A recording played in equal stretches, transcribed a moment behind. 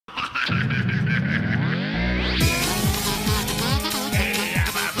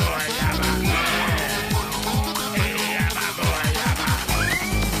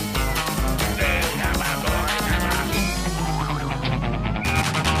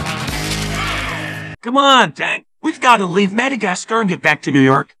Come on, Tank. We've got to leave Madagascar and get back to New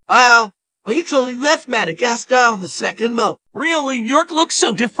York. Well, we actually left Madagascar on the second month. Really? New York looks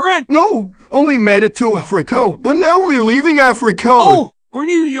so different. No, only made it to Africa, but now we're leaving Africa. Oh, we're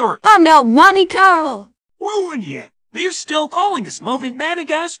New York. I'm not Monica. Ruined yet. They're still calling us moving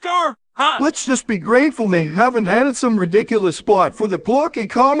Madagascar. Huh? Let's just be grateful they haven't added some ridiculous plot for the plucky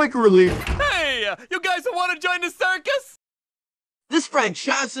comic relief. Hey, you guys want to join the circus? This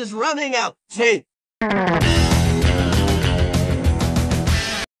franchise is running out. Hey.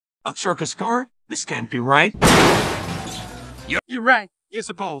 A circus car? This can't be right. You're right. You're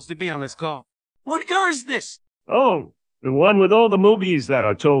supposed to be on this call. What car is this? Oh, the one with all the movies that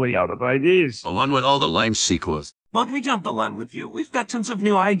are totally out of ideas. The one with all the lame sequels. But we jumped the line with you. We've got tons of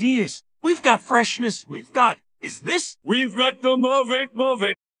new ideas. We've got freshness. We've got... Is this? We've got to move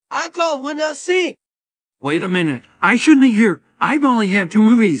it. I call when I see. Wait a minute. I shouldn't be here. I've only had 2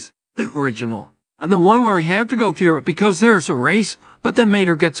 movies. The original. And the one where I have to go to it because there's a race, but then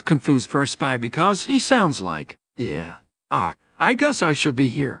Mater gets confused for a spy because he sounds like... Yeah. I guess I should be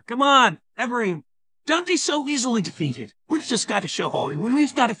here. Come on, Everett. Don't be so easily defeated. We've just got to show Hollywood.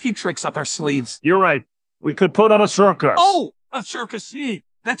 We've got a few tricks up our sleeves. You're right. We could put on a circus. Oh, a circus.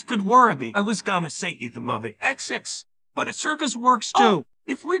 That's good worthy. I was gonna say the movie XX, but a circus works too. Oh.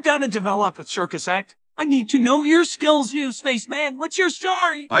 If we're gonna develop a circus act, I need to know your skills, you spaceman. What's your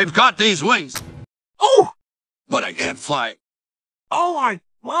story? I've got these wings, Oh! but I can't fly. Oh,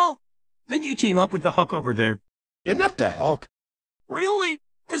 well, then you team up with the Hulk over there. You're not the Hulk. Really?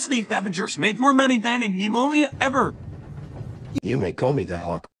 Because the Avengers made more money than in pneumonia ever. You may call me the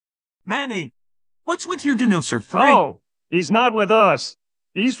Hulk. Manny, what's with your dinosaur friend? Oh, he's not with us.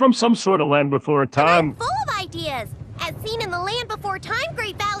 He's from some sort of land before time. Full of ideas, as seen in the Land Before Time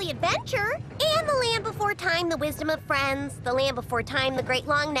Great Valley Adventure, and the Land Before Time The Wisdom of Friends, the Land Before Time The Great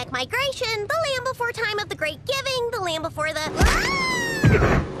Long Neck Migration, the Land Before Time of the Great Giving, the Land Before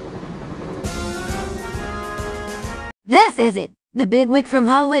the... This is it. The bigwig from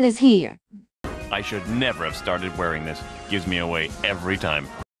Hollywood is here. I should never have started wearing this. Gives me away every time.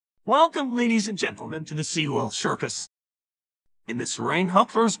 Welcome, ladies and gentlemen, to the SeaWorld Circus. In this rain,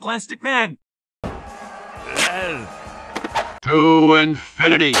 Huckler's Plastic Man. To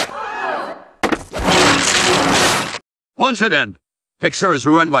infinity. Once again, Pixar's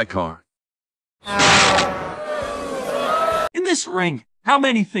ruined my car. In this ring, how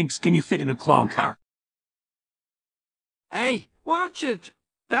many things can you fit in a clown car? Hey, watch it.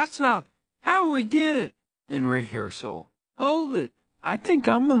 That's not how we did it in rehearsal. Hold it. I think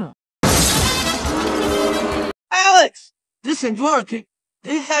I'm gonna... Alex! This ain't working.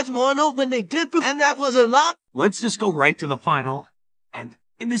 They had more open than they did, and that was a lot. Let's just go right to the final. And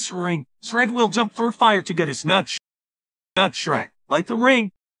in this ring, Shrek will jump through fire to get his nut Shrek. Like the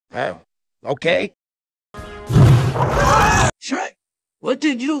ring. Oh, okay. Shrek, what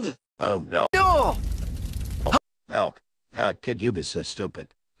did you do? Oh, no. No! Hulk, how could you be so stupid?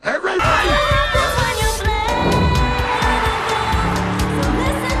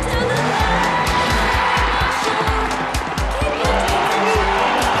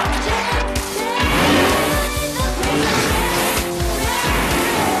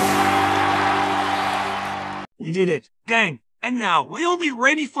 We did it, gang. And now, we'll be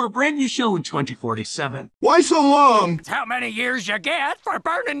ready for a brand new show in 2047. Why so long? It's how many years you get for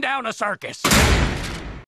burning down a circus.